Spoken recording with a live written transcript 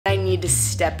need to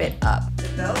step it up. The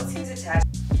belt seems attached.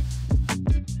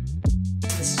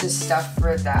 This is just stuff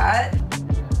for that.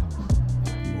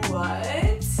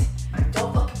 What?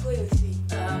 Don't fucking play with me.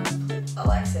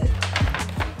 Alexa.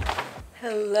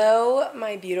 Hello,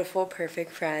 my beautiful,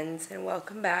 perfect friends, and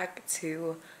welcome back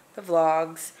to the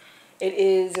vlogs. It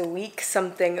is a week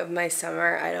something of my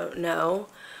summer, I don't know,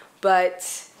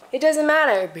 but it doesn't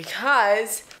matter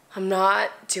because I'm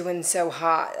not doing so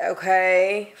hot,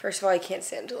 okay? First of all, I can't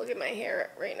stand to look at my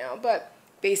hair right now, but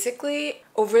basically,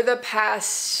 over the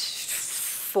past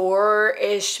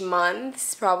 4-ish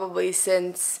months, probably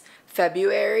since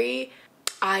February,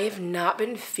 I have not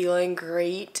been feeling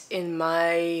great in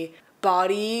my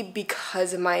body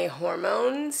because of my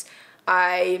hormones.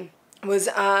 I was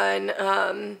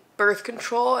on birth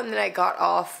control and then I got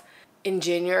off in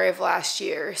January of last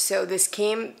year. So this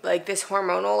came, like, this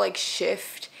hormonal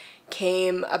shift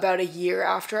came about a year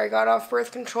after I got off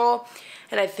birth control.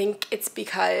 And I think it's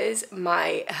because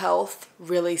my health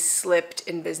really slipped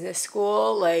in business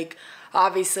school. Like,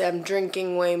 obviously I'm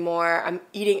drinking way more. I'm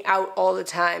eating out all the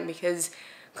time because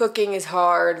cooking is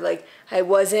hard. Like, I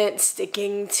wasn't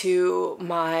sticking to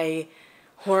my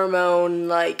hormone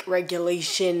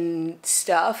regulation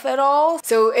stuff at all.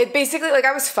 So it basically,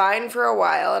 I was fine for a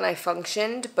while and I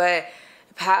functioned, but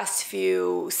the past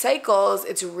few cycles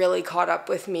it's really caught up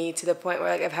with me to the point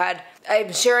where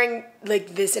I'm sharing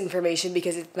this information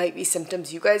because it might be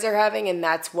symptoms you guys are having, and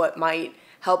that's what might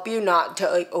help you, not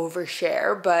to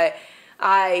overshare. But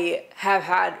I have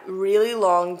had really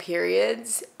long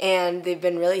periods and they've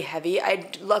been really heavy.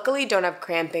 I luckily don't have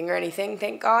cramping or anything,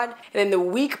 thank God. And then the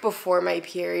week before my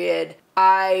period,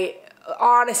 I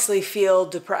honestly feel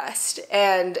depressed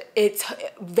and it's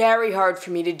very hard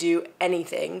for me to do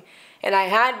anything. And I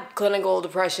had clinical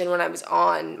depression when I was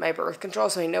on my birth control,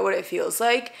 so I know what it feels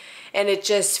like. And it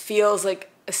just feels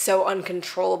so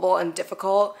uncontrollable and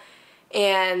difficult.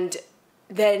 And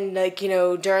then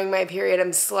during my period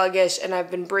I'm sluggish and I've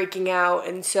been breaking out,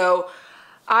 and so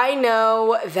I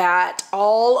know that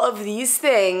all of these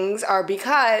things are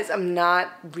because I'm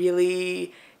not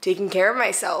really taking care of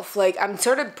myself. I'm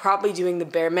sort of probably doing the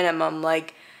bare minimum,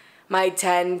 my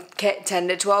 10 to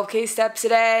 12K steps a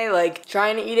day,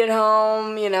 trying to eat at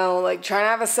home, trying to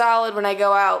have a salad when I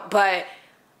go out, but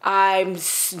I'm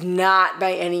not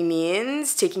by any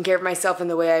means taking care of myself in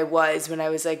the way I was when I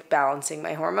was balancing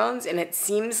my hormones. And it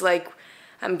seems like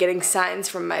I'm getting signs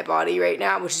from my body right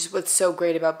now, which is what's so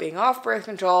great about being off birth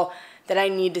control, that I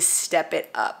need to step it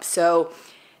up. So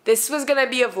this was gonna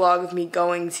be a vlog of me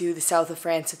going to the south of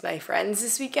France with my friends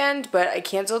this weekend, but I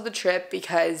canceled the trip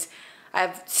because I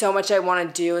have so much I want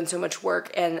to do and so much work,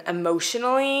 and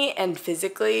emotionally and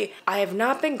physically I have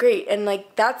not been great. And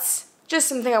that's just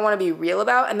something I want to be real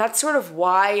about, and that's sort of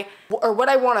why, or what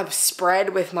I want to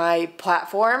spread with my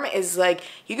platform is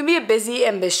you can be a busy,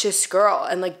 ambitious girl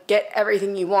and get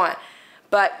everything you want,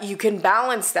 but you can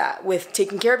balance that with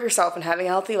taking care of yourself and having a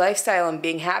healthy lifestyle and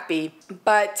being happy.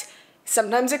 But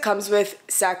sometimes it comes with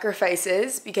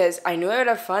sacrifices, because I knew I would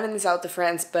have fun in the south of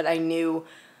France, but I knew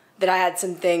that I had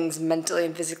some things mentally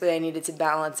and physically I needed to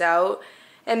balance out.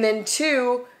 And then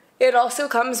 2, it also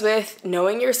comes with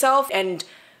knowing yourself and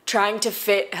trying to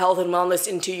fit health and wellness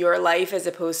into your life as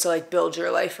opposed to build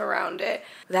your life around it.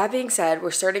 That being said,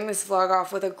 we're starting this vlog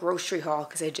off with a grocery haul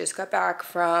because I just got back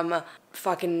from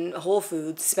fucking Whole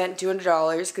Foods, spent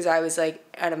 $200 because I was at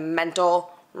a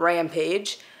mental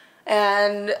rampage.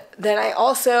 And then I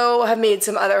also have made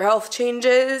some other health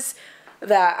changes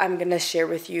that I'm gonna share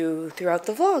with you throughout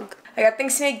the vlog. I got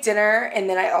things to make dinner, and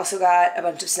then I also got a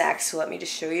bunch of snacks, so let me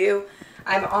just show you.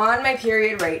 I'm on my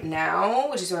period right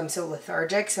now, which is why I'm so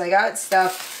lethargic. So I got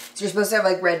stuff. So you're supposed to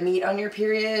have red meat on your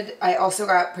period. I also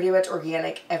got pretty much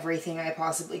organic everything I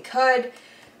possibly could.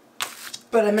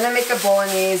 But I'm gonna make a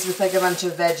bolognese with a bunch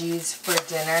of veggies for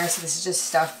dinner. So this is just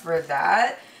stuff for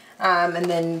that. And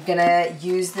then gonna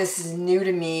use this new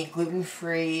to me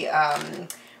gluten-free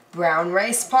brown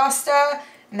rice pasta.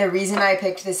 And the reason I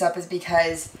picked this up is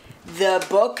because the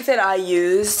book that I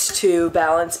used to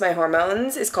balance my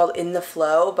hormones is called In the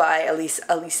Flow by Elisa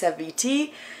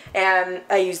Vitti, and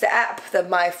I use the app, the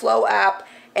My Flow app,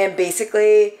 and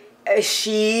basically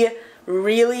she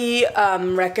really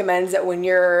recommends that when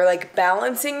you're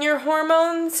balancing your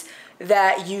hormones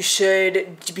that you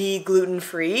should be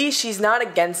gluten-free. She's not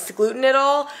against gluten at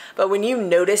all, but when you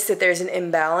notice that there's an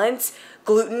imbalance,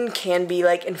 gluten can be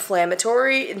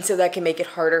inflammatory, and so that can make it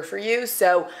harder for you.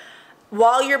 So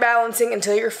while you're balancing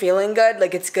until you're feeling good,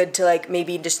 it's good to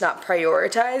maybe just not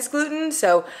prioritize gluten.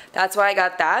 So that's why I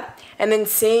got that. And then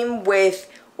same with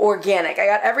organic. I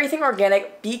got everything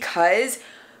organic because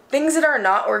things that are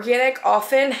not organic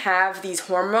often have these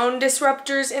hormone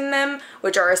disruptors in them,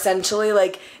 which are essentially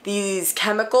like these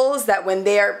chemicals that when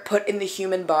they are put in the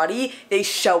human body, they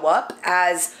show up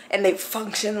as, and they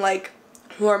function like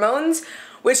hormones,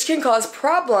 which can cause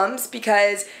problems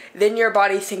because then your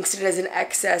body thinks it is an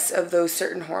excess of those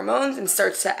certain hormones and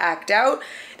starts to act out.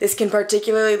 This can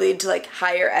particularly lead to like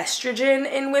higher estrogen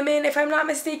in women, if I'm not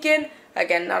mistaken.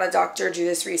 Again, not a doctor, do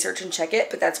this research and check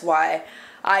it, but that's why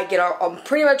I get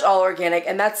pretty much all organic,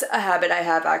 and that's a habit I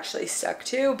have actually stuck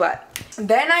to. But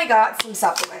then I got some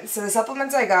supplements. So the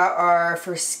supplements I got are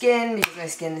for skin because my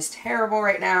skin is terrible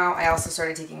right now. I also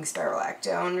started taking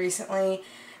spirulactone recently.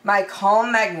 My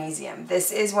Calm Magnesium.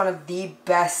 This is one of the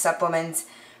best supplements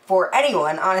for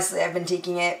anyone. Honestly, I've been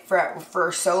taking it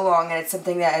for so long, and it's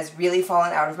something that has really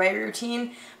fallen out of my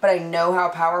routine, but I know how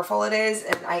powerful it is.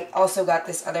 And I also got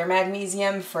this other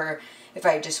magnesium for if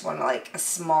I just want like a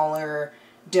smaller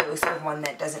dose of one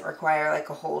that doesn't require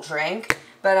like a whole drink.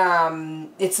 But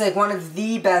it's like one of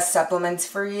the best supplements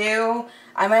for you.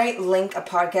 I might link a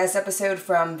podcast episode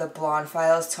from the Blonde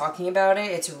Files talking about it.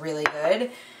 It's really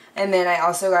good. And then I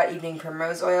also got evening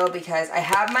primrose oil because I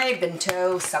have my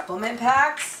Bento supplement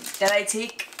packs that I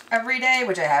take every day,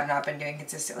 which I have not been doing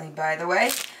consistently, by the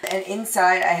way. And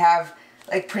inside I have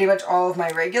like pretty much all of my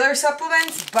regular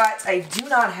supplements, but I do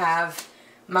not have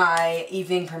my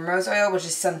evening primrose oil, which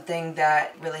is something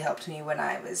that really helped me when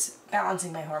I was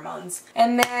balancing my hormones.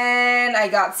 And then I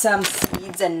got some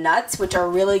seeds and nuts, which are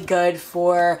really good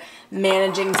for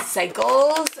managing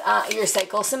cycles, your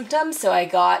cycle symptoms. So I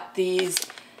got these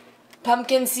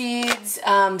pumpkin seeds,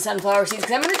 sunflower seeds,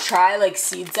 because I'm going to try, like,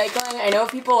 seed cycling. I know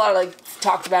people are, like,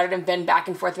 talked about it and been back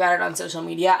and forth about it on social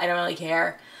media. I don't really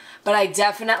care. But I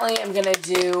definitely am going to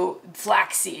do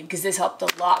flaxseed, because this helped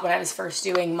a lot when I was first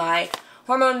doing my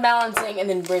hormone balancing. And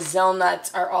then Brazil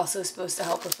nuts are also supposed to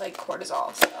help with, like,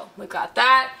 cortisol. So we got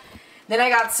that. Then I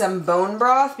got some bone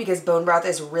broth, because bone broth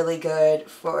is really good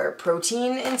for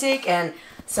protein intake. And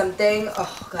something,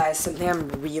 oh guys, something I'm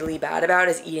really bad about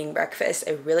is eating breakfast.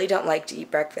 I really don't like to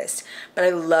eat breakfast, but I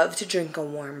love to drink a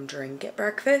warm drink at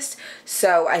breakfast.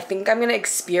 So I think I'm going to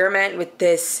experiment with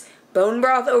this bone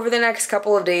broth over the next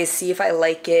couple of days, see if I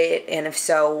like it, and if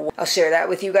so, I'll share that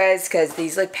with you guys, because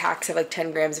these like packs have like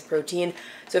 10 grams of protein.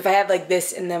 So if I have like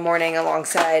this in the morning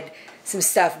alongside some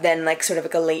stuff, then like sort of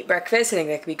like a late breakfast, I think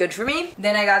that could be good for me.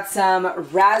 Then I got some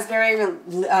raspberry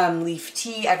leaf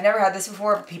tea. I've never had this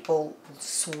before, but people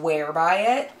swear by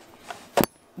it.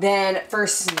 Then for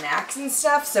snacks and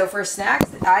stuff, so for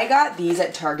snacks, I got these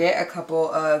at Target a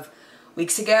couple of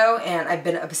weeks ago, and I've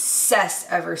been obsessed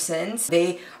ever since.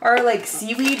 They are like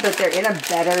seaweed, but they're in a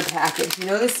better package. You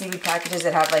know the seaweed packages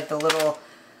that have like the little,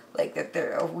 like that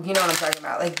they're, you know what I'm talking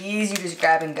about. Like these you just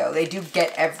grab and go. They do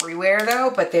get everywhere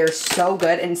though, but they're so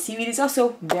good. And seaweed is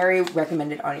also very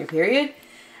recommended on your period.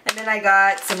 And then I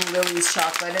got some Lily's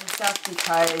chocolate and stuff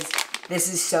because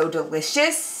this is so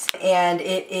delicious. And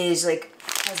it is like,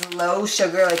 has low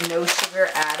sugar, like no sugar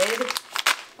added,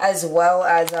 as well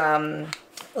as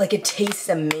like it tastes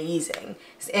amazing.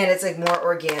 And it's like more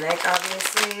organic,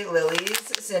 obviously,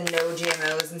 Lily's, so no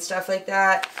GMOs and stuff like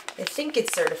that. I think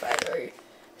it's certified or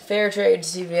fair trade,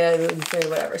 stevia, gluten-free,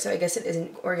 whatever. So I guess it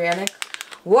isn't organic.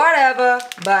 Whatever.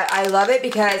 But I love it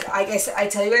because I guess I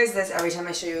tell you guys this every time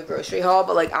I show you a grocery haul,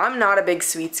 but like I'm not a big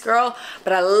sweets girl,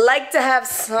 but I like to have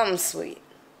some sweet.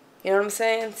 You know what I'm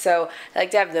saying? So I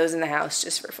like to have those in the house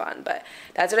just for fun. But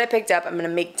that's what I picked up. I'm going to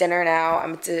make dinner now.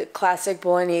 It's a classic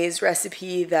bolognese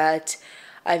recipe that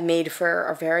I've made for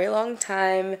a very long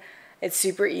time. It's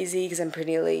super easy because I'm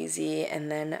pretty lazy.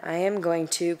 And then I am going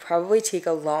to probably take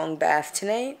a long bath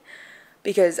tonight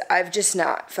because I've just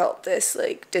not felt this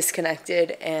like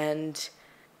disconnected and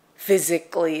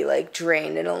physically like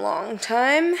drained in a long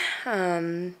time.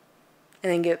 And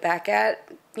then get back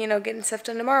at, you know, getting stuff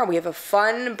done tomorrow. We have a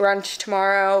fun brunch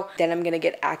tomorrow. Then I'm going to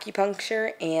get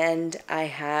acupuncture, and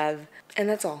and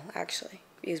that's all, actually,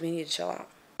 because we need to chill out.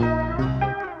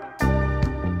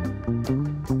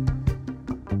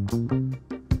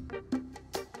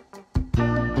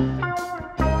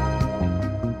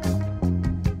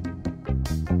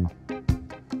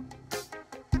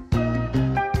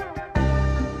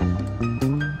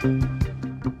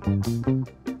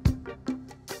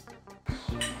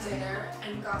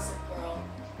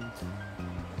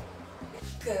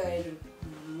 Good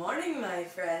morning, my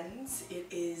friends. It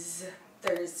is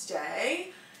Thursday,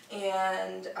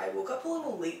 and I woke up a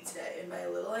little late today. And by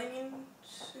little, I mean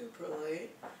super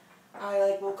late. I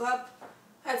like woke up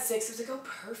at 6. I was like, oh,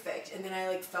 perfect. And then I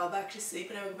like fell back to sleep,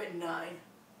 and I woke up at 9.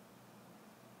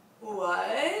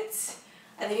 What?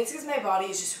 I think it's because my body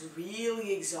is just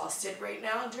really exhausted right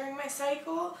now during my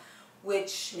cycle,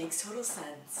 which makes total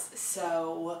sense.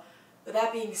 So with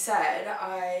that being said,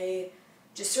 I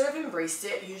just sort of embraced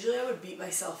it. Usually I would beat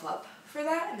myself up for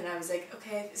that, and then I was like,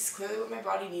 okay, this is clearly what my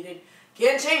body needed.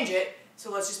 Can't change it,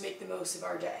 so let's just make the most of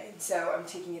our day. And so I'm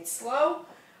taking it slow.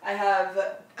 I had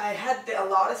a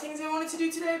lot of things I wanted to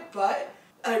do today, but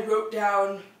I wrote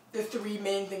down the 3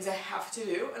 main things I have to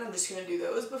do, and I'm just going to do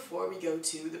those before we go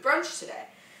to the brunch today.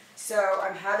 So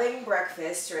I'm having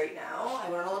breakfast right now. I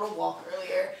went on a little walk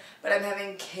earlier, but I'm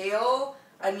having kale,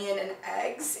 onion, and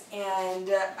eggs, and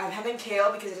I'm having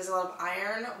kale because it has a lot of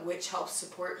iron, which helps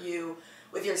support you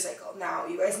with your cycle. Now,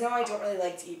 you guys know I don't really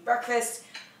like to eat breakfast,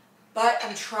 but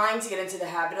I'm trying to get into the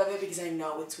habit of it because I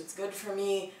know it's what's good for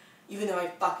me, even though I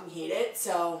fucking hate it,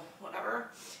 so whatever.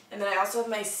 And then I also have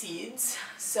my seeds.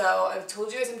 So I've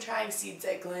told you guys I'm trying seed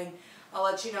cycling. I'll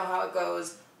let you know how it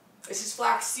goes. It's just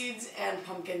flax seeds and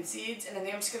pumpkin seeds, and I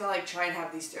think I'm just gonna like try and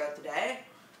have these throughout the day.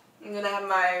 I'm gonna have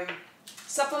my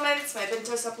supplements, my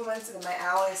Bento supplements, and then my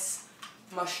Alice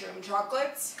mushroom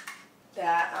chocolates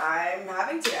that I'm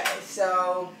having today.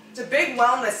 So it's a big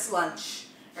wellness lunch,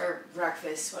 or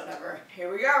breakfast, whatever.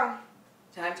 Here we go.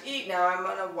 Time to eat. Now I'm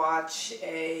gonna watch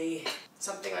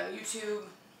something on YouTube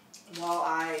while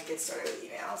I get started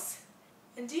with emails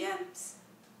and DMs.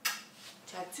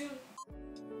 Chat soon.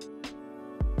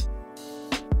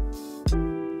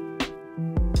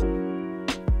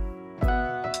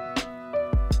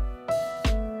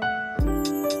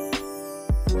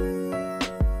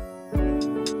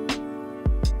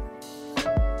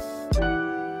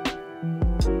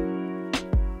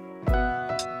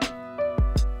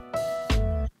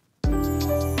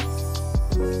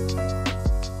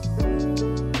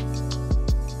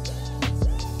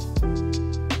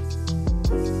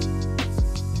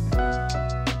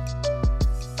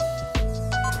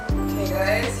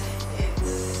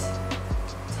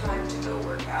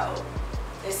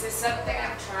 This is something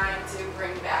I'm trying to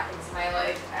bring back into my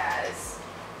life as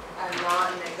a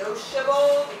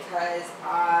non-negotiable because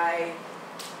I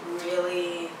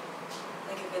really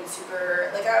have been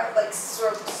super I'm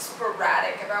sort of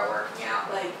sporadic about working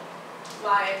out. Like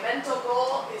my mental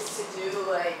goal is to do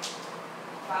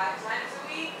 5 times a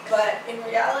week, but in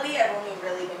reality I've only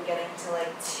really been getting to 2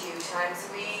 times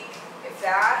a week, if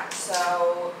that.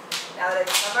 So now that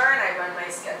it's summer and I run my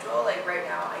schedule, right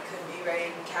now I could be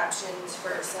writing captions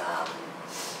for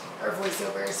or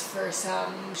voiceovers for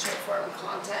some short form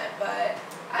content, but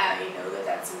I know that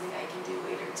that's something I can do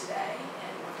later today,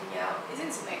 and working out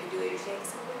isn't something I can do later today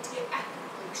because I'm going to get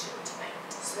acupuncture tonight.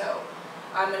 So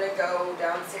I'm going to go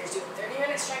downstairs, do a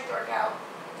 30-minute strength workout,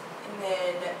 and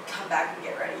then come back and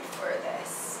get ready for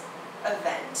this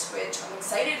event, which I'm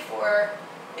excited for.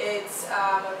 It's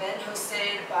an event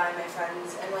hosted by my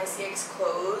friends NYC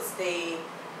Clothes. They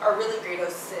are really great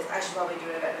hostesses. I should probably do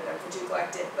an event with them for Two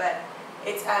Collective, but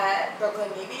it's at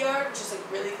Brooklyn Navy Yard, which is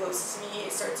really close to me.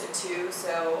 It starts at 2,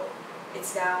 so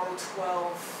it's now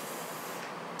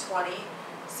 12:20.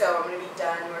 So I'm gonna be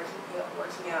done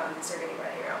working out and start getting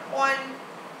ready around 1.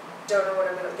 Don't know what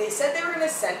I'm gonna. They said they were gonna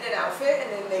send an outfit,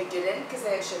 and then they didn't because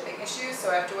they had shipping issues. So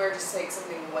I have to wear just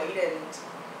something white and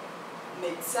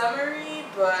midsummery,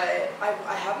 but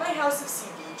I have my House of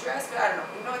CB dress, but I don't know.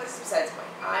 You know what? This is besides the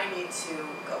point. I need to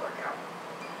go work out.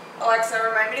 Alexa,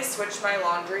 remind me to switch my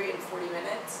laundry in 40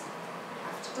 minutes. I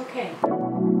have to. Okay.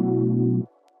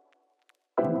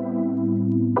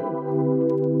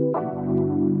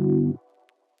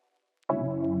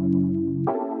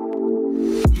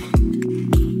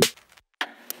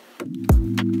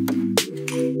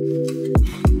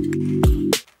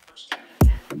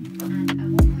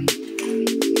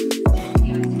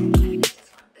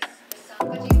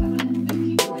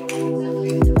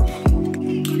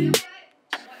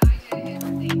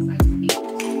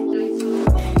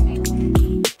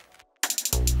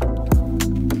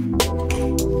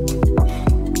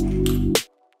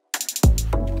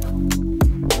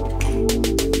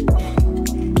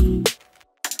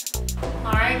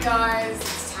 Guys,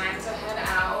 it's time to head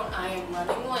out. I am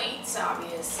running late,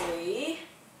 obviously,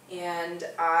 and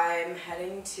I'm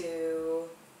heading to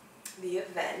the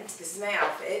event. This is my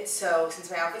outfit. So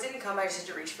since my outfit didn't come, I just had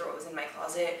to reach for what was in my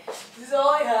closet. This is all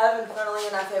I have, and funnily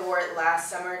enough, I wore it last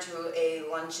summer to a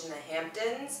lunch in the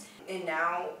Hamptons, and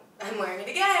now I'm wearing it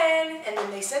again. And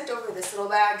then they sent over this little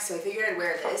bag, so I figured I'd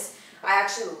wear this. I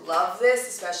actually love this,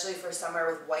 especially for summer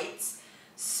with whites.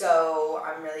 So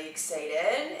I'm really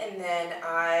excited, and then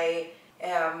I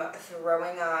am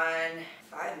throwing on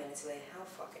 5 minutes away. Hell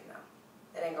fucking no.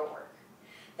 That ain't gonna work.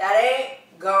 That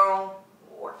ain't gonna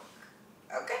work.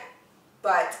 Okay.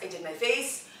 But I did my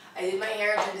face. I I did my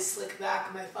hair, tried to slick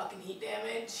back my fucking heat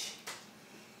damage.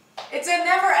 It's a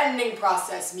never-ending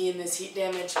process, me and this heat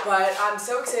damage, but I'm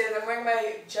so excited. I'm wearing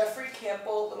my Jeffrey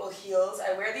Campbell little heels.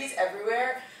 I wear these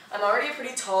everywhere. I'm already a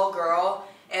pretty tall girl,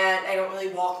 and I don't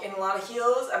really walk in a lot of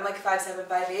heels. I'm like 5'7",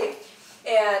 5'8",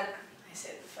 and I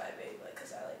say 5'8", like,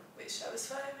 because I, like, wish I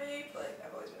was 5'8", but, like,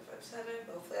 I've always been 5'7",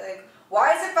 but hopefully, like,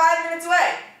 why is it 5 minutes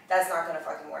away? That's not gonna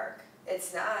fucking work.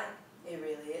 It's not. It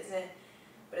really isn't.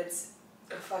 But it's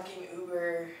a fucking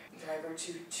Uber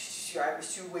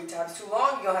driver's two wait times too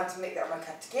long. You're gonna have to make that. I'm gonna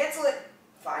have to cancel it.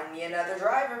 Find me another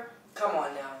driver. Come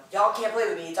on now. Y'all can't play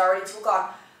with me. It's already 2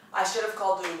 o'clock. I should have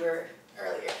called Uber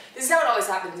earlier. This is how it always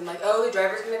happens. I'm like, oh, the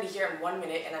driver's gonna be here in 1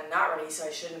 minute and I'm not ready, so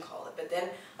I shouldn't call it. But then,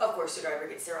 of course, the driver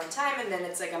gets there on time and then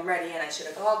it's like I'm ready and I should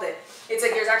have called it. It's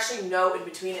like there's actually no in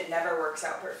between. It never works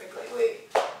out perfectly.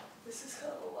 Wait, this is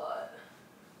kind of a lot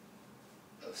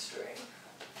of string.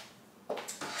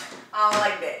 I don't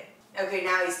like that. Okay,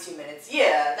 now he's 2 minutes.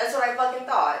 Yeah, that's what I fucking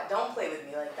thought. Don't play with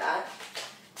me like that.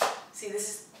 See,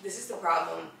 this is the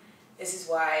problem. This is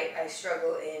why I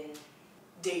struggle in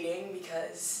dating,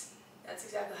 because that's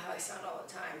exactly how I sound all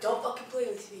the time. Don't fucking play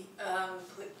with me.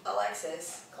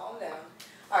 Alexis, calm down.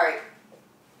 Alright.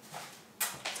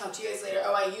 Talk to you guys later.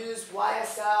 Oh, I used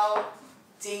YSL,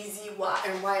 Daisy,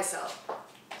 and YSL.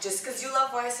 Just because you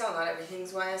love YSL, not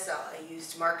everything's YSL. I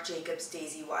used Marc Jacobs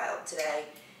Daisy Wild today.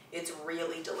 It's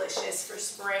really delicious for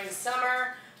spring,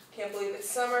 summer. Can't believe it's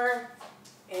summer.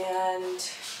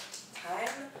 And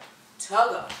time to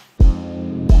go.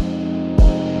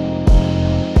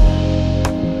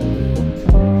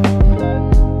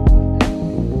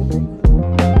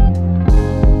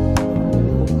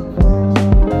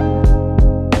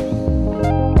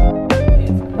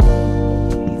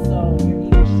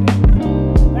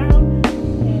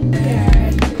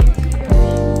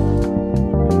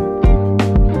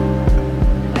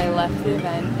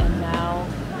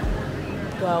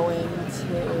 Going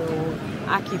to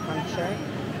acupuncture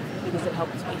because it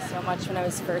helped me so much when I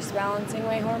was first balancing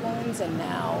my hormones, and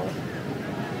now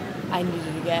I need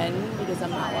it again because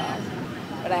I'm not well.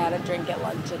 But I had a drink at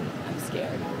lunch and I'm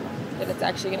scared that it's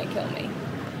actually going to kill me.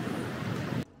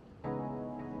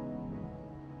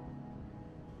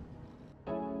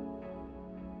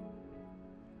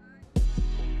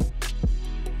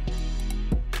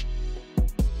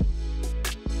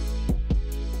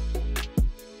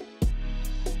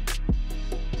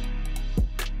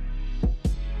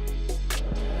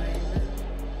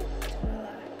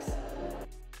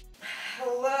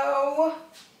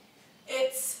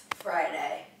 It's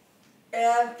Friday,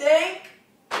 and thank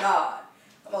God.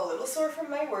 I'm a little sore from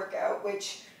my workout,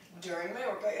 which during my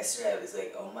workout yesterday I was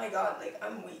like, oh my God, like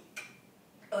I'm weak.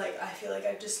 Like I feel like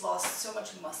I've just lost so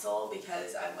much muscle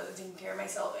because I wasn't taking care of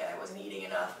myself and I wasn't eating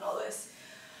enough and all this.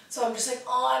 So I'm just like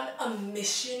on a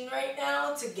mission right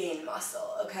now to gain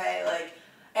muscle, okay? Like,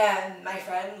 and my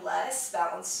friend Les,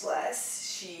 Balanced Les,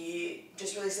 she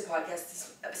just released a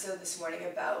podcast episode this morning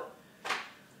about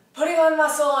putting on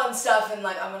muscle and stuff, and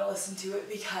like I'm gonna listen to it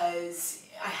because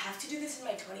I have to do this in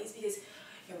my 20s because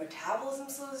your metabolism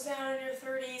slows down in your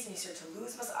 30s and you start to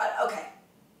lose muscle. Okay.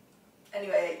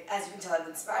 Anyway, as you can tell, I've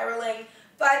been spiraling,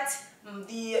 but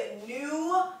the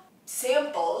new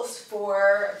samples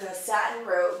for the satin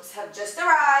robes have just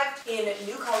arrived in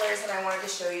new colors, and I wanted to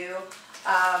show you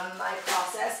my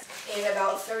process. In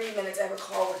about 30 minutes, I have a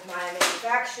call with my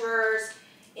manufacturers,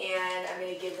 and I'm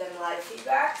going to give them live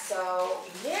feedback, so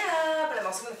yeah, but I'm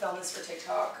also going to film this for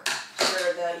TikTok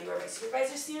for the You Are My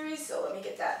Supervisor series, so let me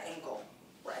get that angle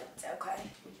right, okay?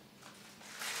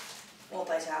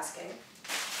 Multitasking.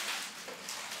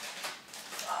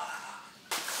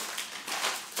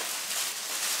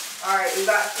 Alright, we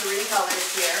got 3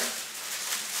 colors here.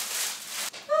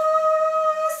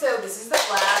 So this is the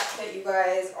black that you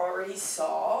guys already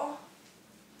saw.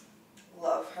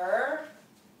 Love her.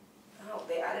 Oh,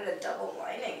 they added a double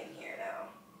lining in here now.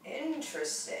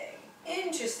 Interesting.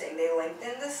 Interesting. They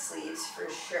lengthened the sleeves for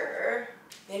sure.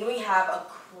 Then we have a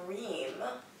cream.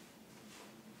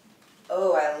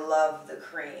 Oh, I love the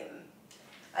cream.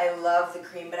 I love the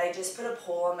cream, but I just put a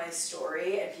poll on my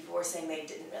story and people were saying they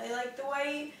didn't really like the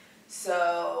white.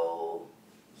 So,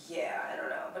 yeah, I don't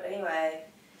know. But anyway,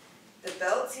 the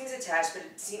belt seems attached, but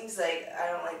it seems like, I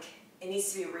don't like, it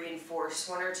needs to be reinforced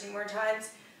 1 or 2 more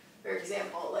times. For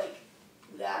example, like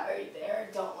that right there,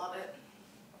 don't love it.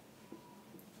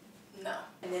 No.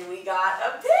 And then we got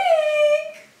a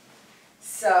pink!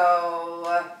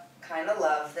 So, kind of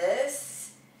love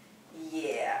this.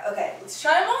 Yeah, okay, let's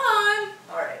try them on.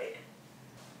 Alright.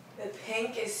 The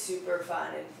pink is super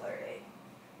fun and flirty.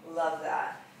 Love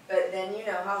that. But then you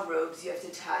know how robes you have to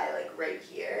tie like right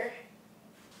here.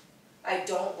 I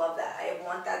don't love that. I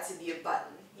want that to be a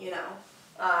button, you know?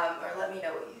 Or let me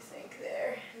know what you think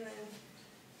there. And then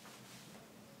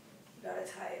you gotta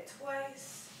tie it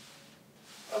twice.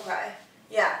 Okay.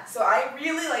 Yeah, so I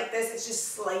really like this. It's just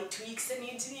slight tweaks that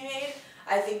need to be made.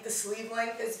 I think the sleeve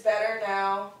length is better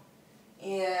now.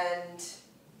 And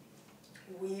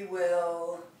we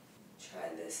will try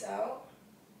this out.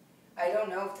 I don't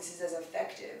know if this is as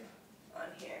effective on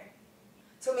here.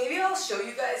 So maybe I'll show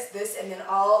you guys this and then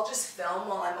I'll just film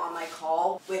while I'm on my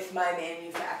call with my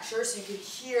manufacturer so you can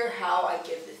hear how I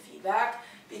give the feedback.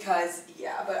 Because,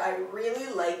 yeah, but I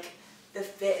really like the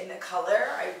fit and the color.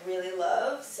 I really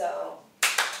love, so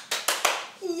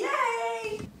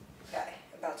yay! Okay,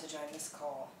 about to join this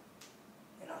call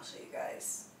and I'll show you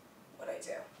guys what I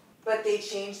do. But they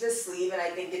changed the sleeve and I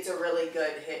think it's a really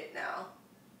good hit now.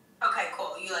 Okay,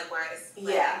 cool. You like where it's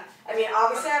laying? Yeah. I mean,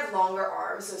 obviously I have longer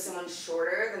arms, so if someone's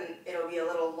shorter, then it'll be a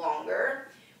little longer,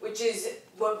 which is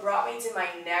what brought me to my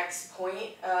next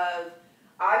point of,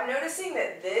 I'm noticing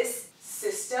that this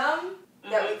system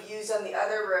that we've used on the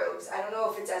other robes, I don't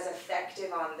know if it's as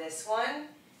effective on this one,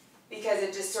 because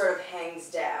it just sort of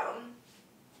hangs down,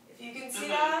 if you can see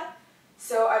that.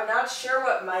 So I'm not sure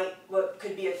what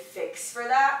could be a fix for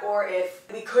that, or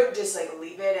if we could just like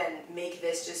leave it and make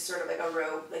this just sort of like a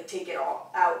robe, like take it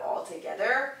all out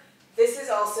altogether. This is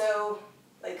also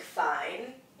like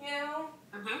fine, you know?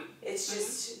 It's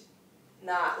just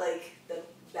not like the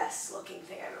best looking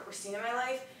thing I've ever seen in my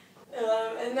life.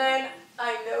 And then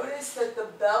I noticed that the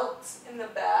belt in the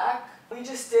back, we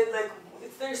just did like,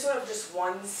 there's sort of just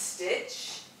one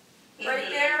stitch right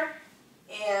there,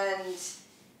 and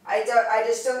I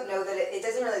just don't know that it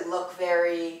doesn't really look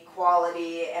very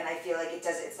quality, and I feel like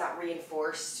it's not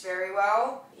reinforced very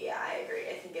well. Yeah, I agree.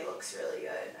 I think it looks really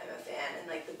good. I'm a fan, and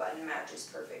like the button matches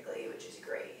perfectly, which is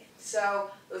great. So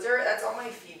that's all my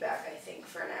feedback, I think,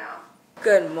 for now.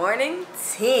 Good morning,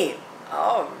 team.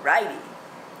 Alrighty,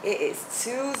 it is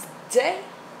Tuesday,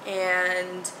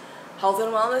 and health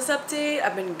and wellness update.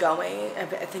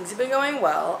 Things have been going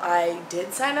well. I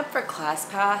did sign up for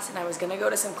ClassPass and I was gonna go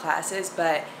to some classes,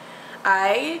 but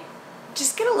I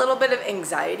just get a little bit of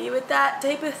anxiety with that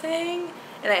type of thing,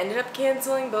 and I ended up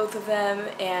canceling both of them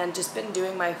and just been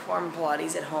doing my form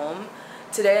Pilates at home.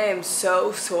 Today I am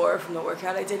so sore from the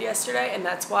workout I did yesterday, and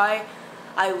that's why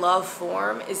I love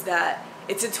form, is that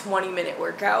it's a 20-minute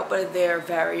workout, but they're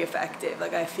very effective.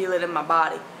 Like, I feel it in my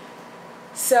body.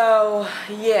 So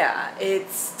yeah,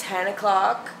 it's 10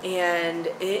 o'clock and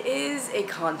it is a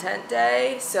content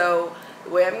day. So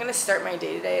the way I'm going to start my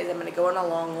day today is I'm going to go on a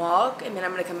long walk, and then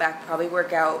I'm going to come back, probably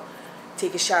work out,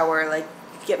 take a shower, like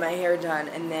get my hair done,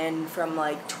 and then from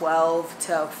like 12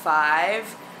 to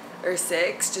 5 or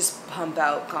 6 just pump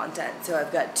out content. So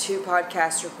I've got 2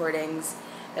 podcast recordings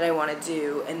that I want to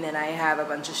do, and then I have a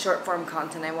bunch of short form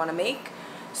content I want to make.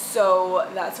 So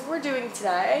that's what we're doing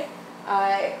today.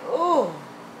 My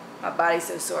body's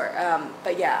so sore.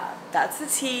 But yeah, that's the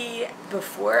tea.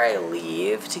 Before I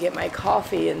leave to get my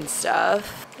coffee and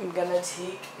stuff, I'm gonna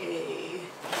take a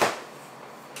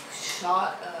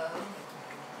shot of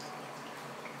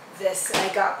this.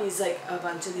 I got these, like, a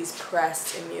bunch of these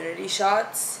pressed immunity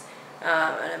shots.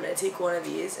 And I'm gonna take one of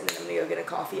these, and then I'm gonna go get a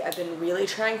coffee. I've been really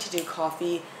trying to do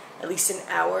coffee at least an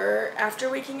hour after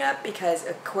waking up, because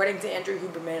according to Andrew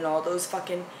Huberman and all those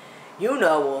fucking, you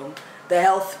know them, the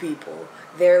health people,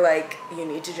 they're like, you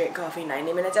need to drink coffee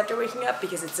 90 minutes after waking up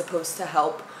because it's supposed to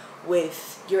help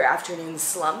with your afternoon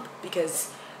slump because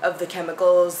of the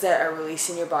chemicals that are released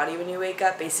in your body when you wake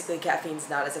up. Basically, caffeine's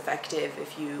not as effective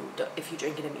if you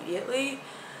drink it immediately.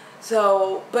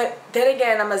 So, but then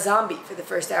again, I'm a zombie for the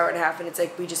first hour and a half, and it's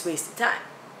like we just wasted time.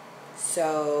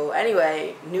 So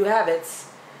anyway, new habits.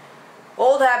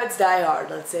 Old habits die hard,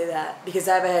 let's say that, because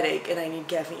I have a headache and I need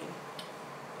caffeine.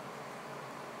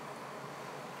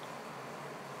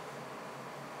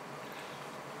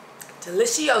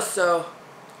 Delicioso.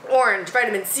 Orange,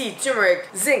 vitamin C, turmeric,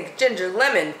 zinc, ginger,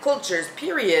 lemon, cultures,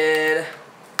 period.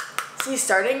 See,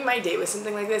 starting my day with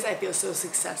something like this, I feel so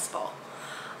successful.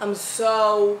 I'm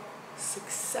so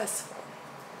successful.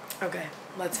 Okay,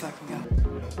 let's fucking go.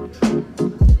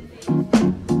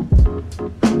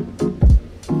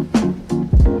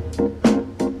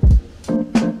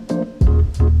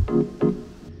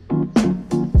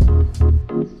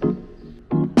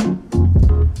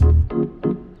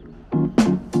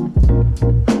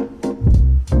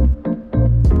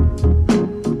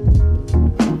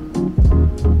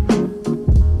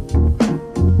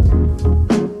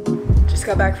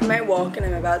 Got back from my walk and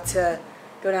I'm about to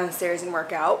go downstairs and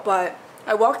work out, but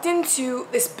I walked into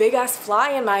this big ass fly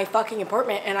in my fucking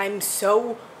apartment and I'm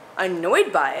so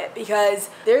annoyed by it because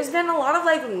there's been a lot of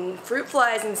like fruit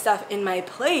flies and stuff in my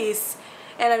place,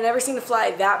 and I've never seen a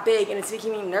fly that big, and it's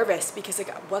making me nervous because like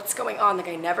what's going on? Like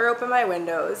I never open my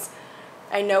windows.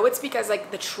 I know it's because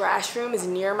like the trash room is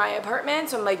near my apartment,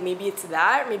 so I'm like maybe it's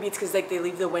that, maybe it's because like they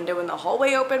leave the window in the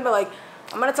hallway open, but like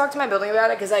I'm gonna talk to my building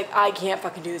about it because like I can't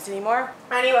fucking do this anymore.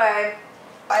 Anyway,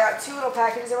 I got 2 little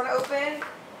packages I want to open,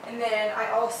 and then I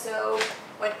also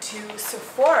went to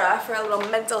Sephora for a little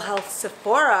mental health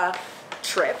Sephora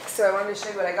trip, so I wanted to show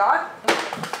you what I got.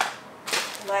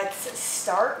 Let's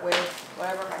start with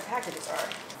whatever my packages are.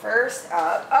 First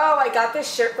up, oh, I got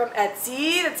this shirt from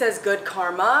Etsy that says Good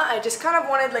Karma. I just kind of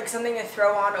wanted like something to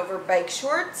throw on over bike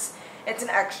shorts. It's an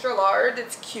extra large,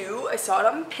 it's cute. I saw it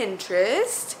on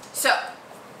Pinterest. So,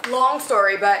 long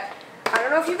story, but I don't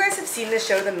know if you guys have seen this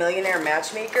show, The Millionaire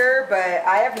Matchmaker, but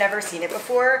I have never seen it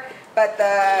before. But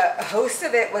the host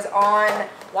of it was on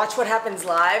Watch What Happens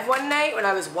Live one night when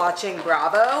I was watching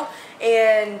Bravo.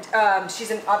 And she's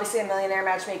obviously a millionaire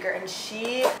matchmaker, and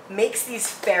she makes these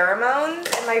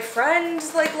pheromones. And my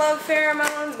friends like love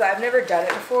pheromones, but I've never done it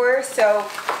before. So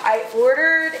I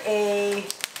ordered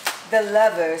the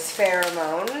Lovers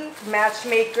Pheromone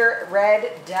Matchmaker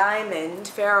Red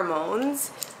Diamond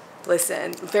Pheromones.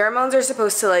 Listen, pheromones are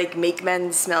supposed to like make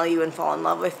men smell you and fall in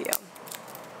love with you.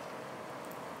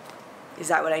 Is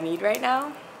that what I need right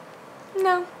now?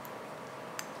 No.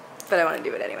 But I want to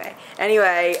do it anyway.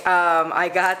 Anyway, I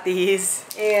got these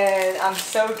and I'm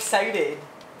so excited.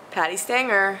 Patty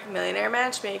Stanger, Millionaire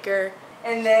Matchmaker.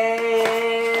 And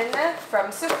then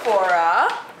from Sephora,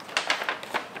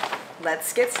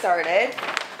 let's get started.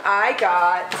 I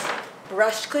got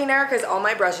brush cleaner because all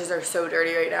my brushes are so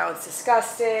dirty right now. It's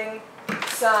disgusting.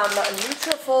 Some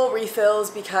Nutrafol refills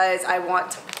because I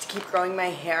want to keep growing my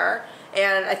hair.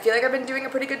 And I feel like I've been doing a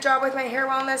pretty good job with my hair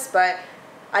wellness, but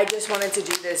I just wanted to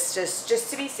do this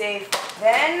just to be safe.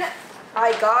 Then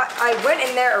I went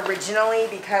in there originally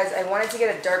because I wanted to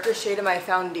get a darker shade of my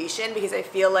foundation because I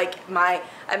feel like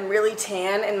I'm really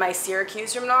tan and my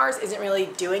Syracuse from NARS isn't really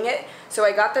doing it. So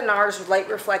I got the NARS Light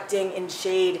Reflecting in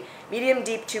shade Medium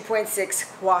Deep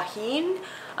 2.6 Quaheen.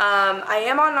 I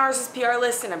am on NARS's PR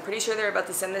list and I'm pretty sure they're about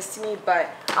to send this to me, but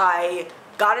I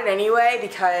got it anyway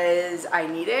because I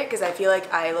need it because I feel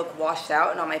like I look washed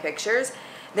out in all my pictures.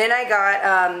 Then I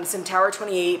got some Tower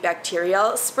 28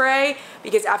 bacterial spray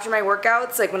because after my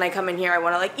workouts, like when I come in here, I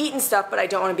want to like eat and stuff, but I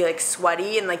don't want to be like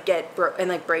sweaty and like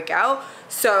break out.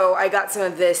 So I got some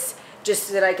of this just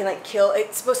so that I can like kill.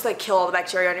 It's supposed to like kill all the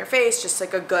bacteria on your face, just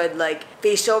like a good like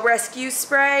facial rescue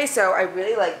spray. So I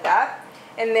really like that.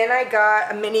 And then I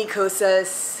got a mini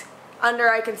Kosas under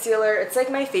eye concealer. It's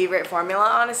like my favorite formula,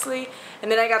 honestly.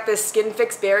 And then I got this Skin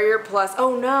Fix Barrier Plus.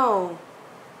 Oh no,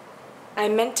 I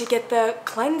meant to get the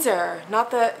cleanser, not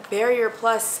the Barrier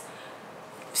Plus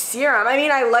serum. I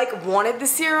mean, I like wanted the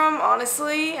serum,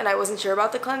 honestly, and I wasn't sure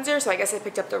about the cleanser, so I guess I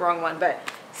picked up the wrong one, but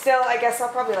still, I guess I'll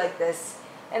probably like this.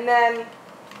 And then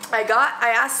I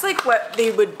asked like what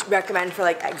they would recommend for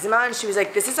like eczema, and she was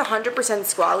like, this is 100%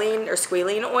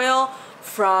 squalene oil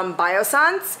from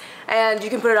Biossance, and you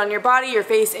can put it on your body, your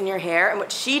face, and your hair. And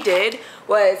what she did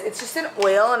was, it's just an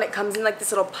oil and it comes in like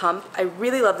this little pump. I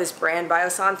really love this brand,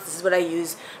 Biossance. This is what I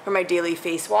use for my daily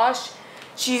face wash.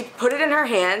 She put it in her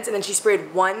hands and then she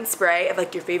sprayed one spray of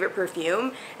like your favorite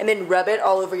perfume and then rub it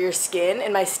all over your skin,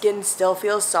 and my skin still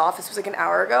feels soft. This was like an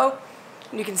hour ago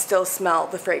and you can still smell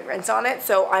the fragrance on it.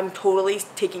 So I'm totally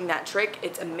taking that trick.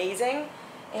 It's amazing.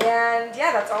 And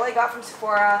yeah, that's all I got from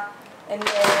Sephora. And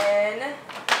then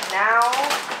now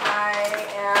I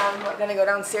am gonna go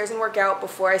downstairs and work out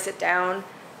before I sit down,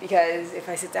 because if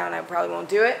I sit down I probably won't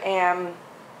do it, and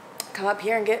come up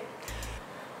here and get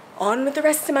on with the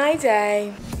rest of my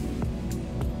day.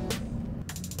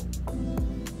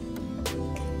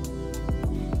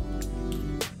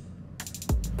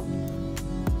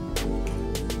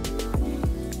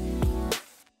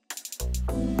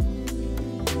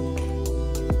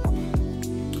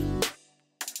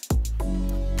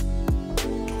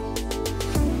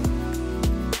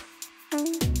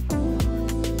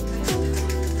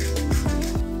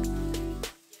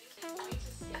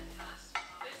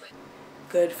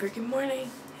 Good freaking morning.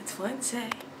 It's Wednesday.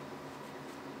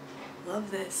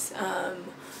 Love this.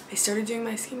 I started doing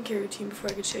my skincare routine before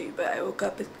I could show you, but I woke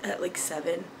up at like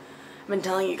 7. I've been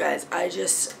telling you guys, I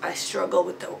struggle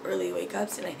with the early wake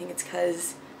ups, and I think it's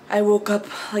because I woke up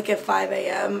like at 5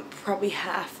 a.m. probably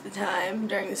half the time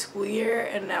during the school year,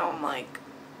 and now I'm like,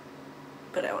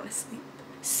 but I want to sleep.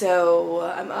 So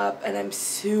I'm up and I'm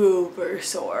super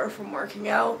sore from working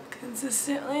out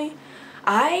consistently.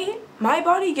 My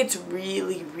body gets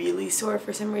really, really sore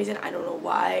for some reason. I don't know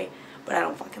why, but I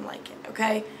don't fucking like it,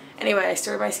 okay? Anyway, I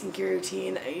started my skincare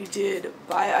routine. I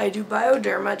do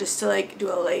Bioderma just to like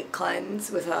do a light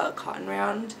cleanse with a cotton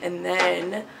round. And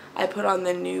then I put on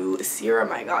the new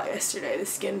serum I got yesterday, the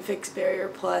Skin Fix Barrier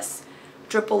Plus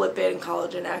Triple Lipid and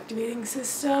Collagen Activating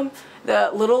System.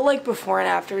 The little like before and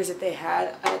afters that they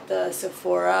had at the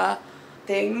Sephora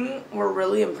thing were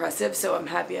really impressive, so I'm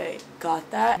happy I got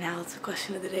that. Now it's the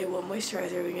question of the day, what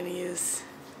moisturizer are we gonna use?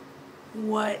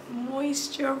 What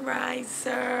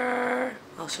moisturizer?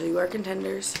 I'll show you our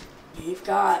contenders. We've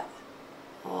got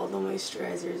all the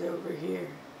moisturizers over here.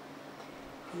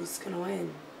 Who's gonna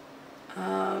win?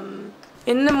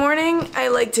 In the morning, I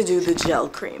like to do the gel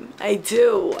cream. I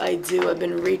do. I've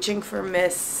been reaching for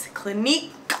Miss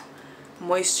Clinique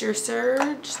Moisture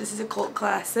Surge. This is a cult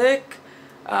classic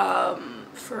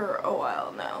for a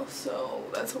while now, so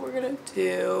that's what we're gonna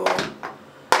do.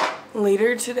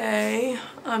 Later today,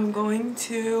 I'm going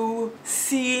to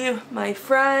see my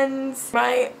friends.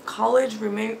 My college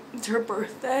roommate, her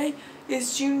birthday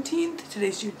is Juneteenth.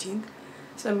 Today's Juneteenth.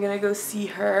 So I'm gonna go see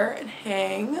her and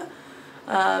hang.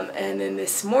 And then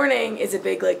this morning is a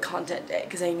big like content day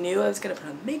because I knew I was gonna put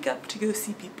on makeup to go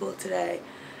see people today.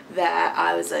 That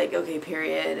I was like, okay,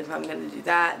 period, if I'm gonna do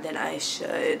that, then I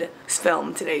should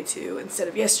film today too, instead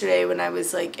of yesterday when I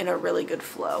was like in a really good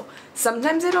flow.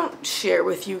 Sometimes I don't share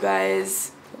with you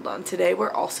guys. Hold on, today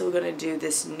we're also gonna do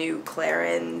this new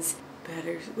Clarins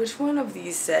better. Which one of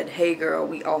these said, hey girl,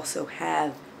 we also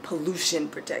have pollution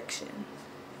protection?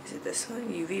 Is it this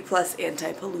one? UV plus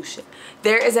anti-pollution.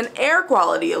 There is an air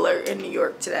quality alert in New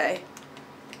York today.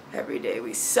 Every day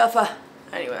we suffer.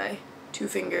 Anyway, 2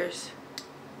 fingers.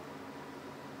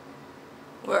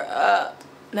 We're up.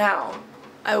 Now,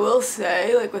 I will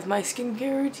say, like with my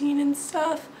skincare routine and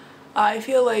stuff, I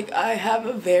feel like I have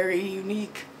a very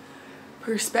unique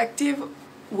perspective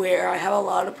where I have a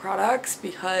lot of products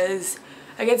because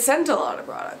I get sent a lot of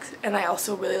products. And I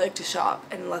also really like to shop,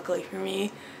 and luckily for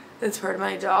me, that's part of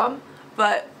my job.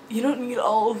 But you don't need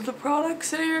all of the products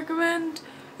that I recommend.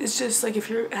 It's just like if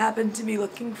you happen to be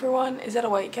looking for one. Is that a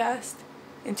white cast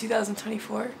in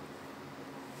 2024?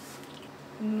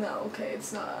 No, okay,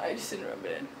 it's not. I just didn't rub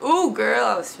it in. Ooh, girl,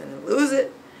 I was gonna lose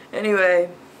it. Anyway,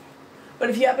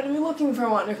 but if you happen to be looking for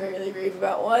one, if I really rave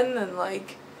about one, then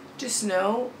like, just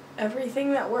know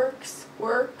everything that works,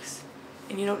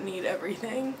 and you don't need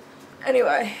everything.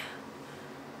 Anyway,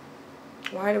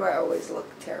 why do I always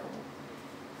look terrible?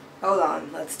 Hold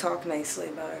on, let's talk nicely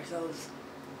about ourselves.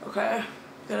 Okay, I'm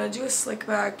gonna do a slick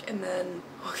back and then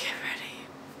we'll get ready.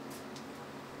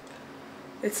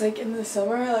 It's like in the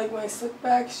summer, like my slick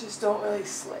backs just don't really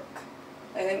slick.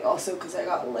 I think also because I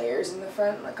got layers in the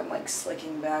front, like I'm like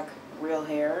slicking back real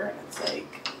hair. It's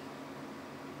like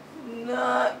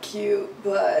not cute,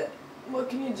 but what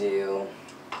can you do?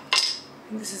 I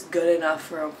think this is good enough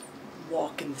for a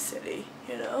walk in the city,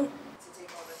 you know? To take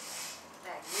all this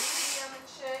magnesium and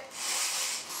shit.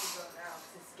 You go now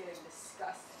because it's getting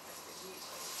disgusting.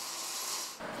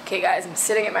 Okay guys, I'm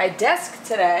sitting at my desk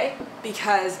today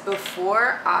because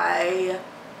before I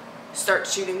start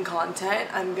shooting content,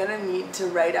 I'm gonna need to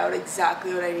write out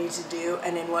exactly what I need to do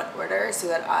and in what order so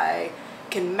that I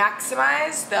can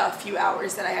maximize the few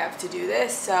hours that I have to do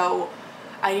this. So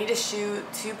I need to shoot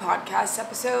 2 podcast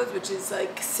episodes, which is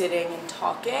like sitting and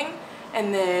talking.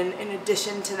 And then in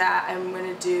addition to that, I'm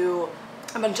gonna do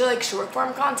a bunch of like short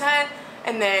form content.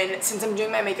 And then since I'm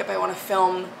doing my makeup, I wanna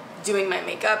film doing my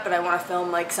makeup, but I want to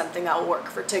film like something that will work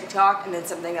for TikTok and then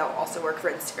something that will also work for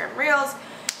Instagram Reels.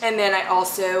 And then I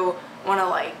also want to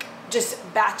like just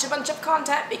batch a bunch of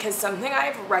content because something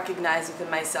I've recognized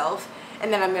within myself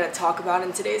and that I'm going to talk about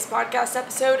in today's podcast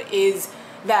episode is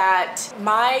that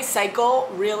my cycle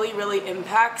really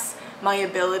impacts my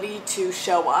ability to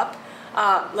show up.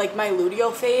 Like my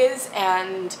luteal phase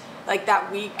and like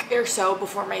that week or so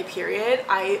before my period,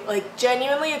 I like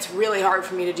genuinely, it's really hard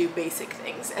for me to do basic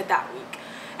things at that week.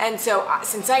 And so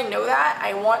since I know that,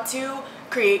 I want to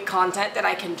create content that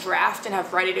I can draft and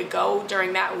have ready to go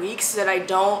during that week so that I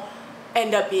don't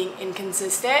end up being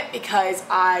inconsistent because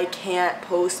I can't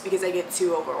post because I get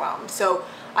too overwhelmed. So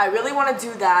I really want to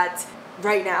do that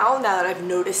right now that I've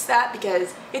noticed that,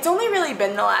 because it's only really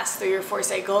been the last 3 or 4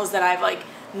 cycles that I've like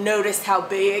noticed how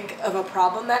big of a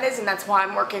problem that is, and that's why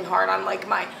I'm working hard on like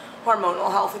my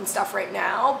hormonal health and stuff right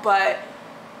now. But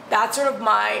that's sort of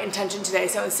my intention today.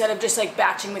 So instead of just like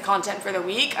batching the content for the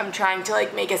week, I'm trying to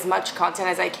like make as much content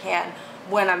as I can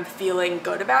when I'm feeling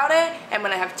good about it and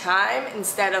when I have time,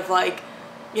 instead of like,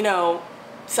 you know,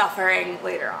 suffering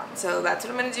later on. So that's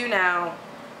what I'm gonna do now.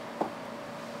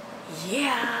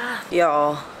 Yeah.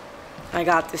 Y'all, I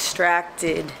got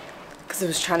distracted because I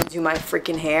was trying to do my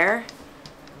freaking hair.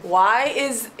 Why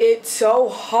is it so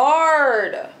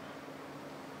hard?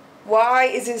 Why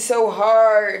is it so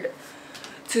hard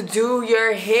to do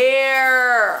your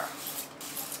hair?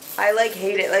 I like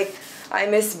hate it. Like, I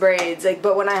miss braids. Like,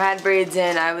 but when I had braids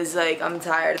in, I was like, I'm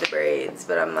tired of the braids.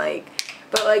 But I'm like,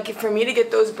 but like, for me to get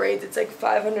those braids, it's like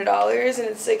 $500, and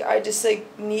it's like, I just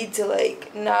like need to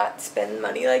like not spend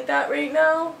money like that right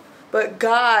now. But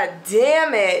god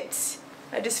damn it,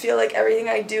 I just feel like everything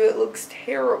I do, it looks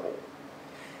terrible.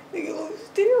 Like, it looks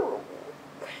terrible,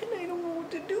 and I don't know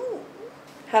what to do.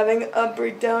 Having a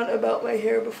breakdown about my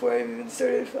hair before I've even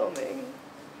started filming.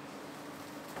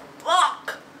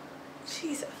 Fuck!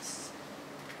 Jesus.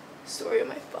 Story of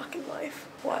my fucking life.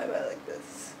 Why am I like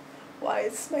this? Why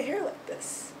is my hair like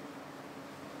this?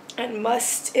 And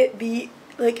must it be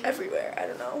like everywhere? I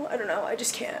don't know. I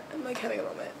just can't. I'm like having a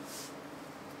moment.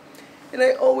 And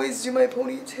I always do my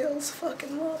ponytails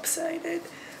fucking lopsided.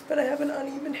 But I have an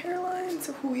uneven hairline,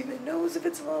 so who even knows if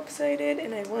it's lopsided?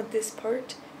 And I want this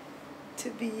part to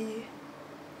be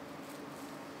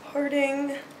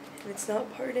parting, and it's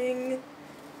not parting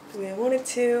the way I want it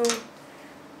to.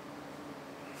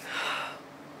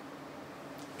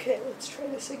 Okay, let's try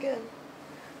this again.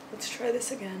 Let's try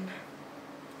this again.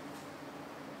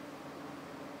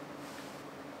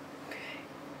 Okay.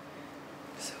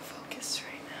 I'm so focused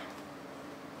right now.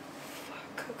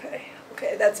 Fuck, okay.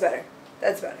 Okay, that's better.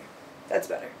 That's better. That's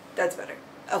better. That's better.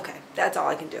 Okay, that's all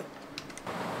I can do.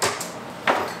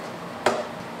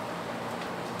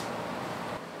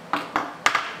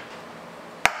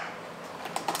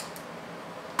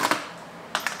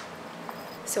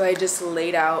 So I just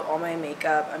laid out all my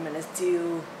makeup. I'm gonna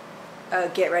do a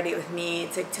Get Ready With Me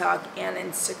TikTok and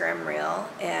Instagram reel,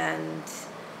 and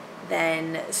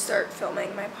then start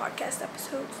filming my podcast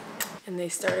episodes. And they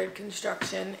started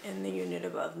construction in the unit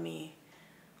above me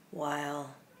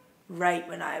right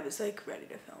when I was like ready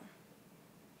to film.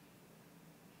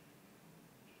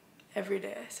 Every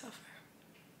day I suffer.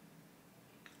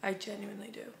 I genuinely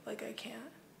do. Like, I can't.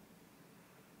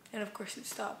 And of course it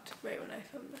stopped right when I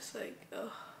filmed this, like, ugh.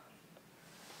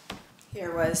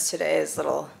 Here was today's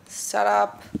little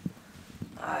setup.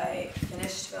 I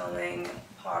finished filming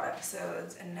pod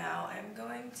episodes, and now I'm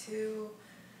going to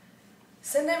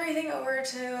send everything over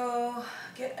to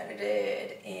get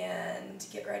edited and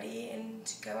get ready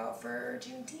and go out for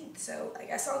Juneteenth. So I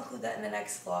guess I'll include that in the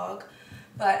next vlog.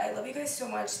 But I love you guys so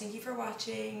much. Thank you for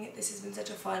watching. This has been such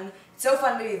a fun, so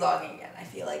fun to be vlogging again. I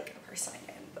feel like a person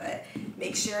again. But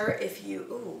make sure if you,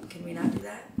 ooh, can we not do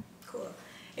that? Cool.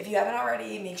 If you haven't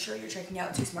already, make sure you're checking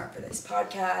out Too Smart for This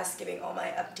podcast, giving all my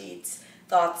updates,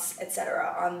 thoughts,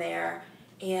 etc. on there.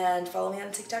 And follow me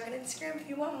on TikTok and Instagram if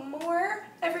you want more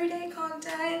everyday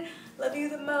content. Love you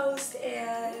the most,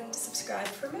 and subscribe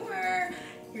for more.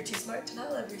 You're too smart to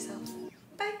not love yourself.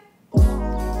 Bye.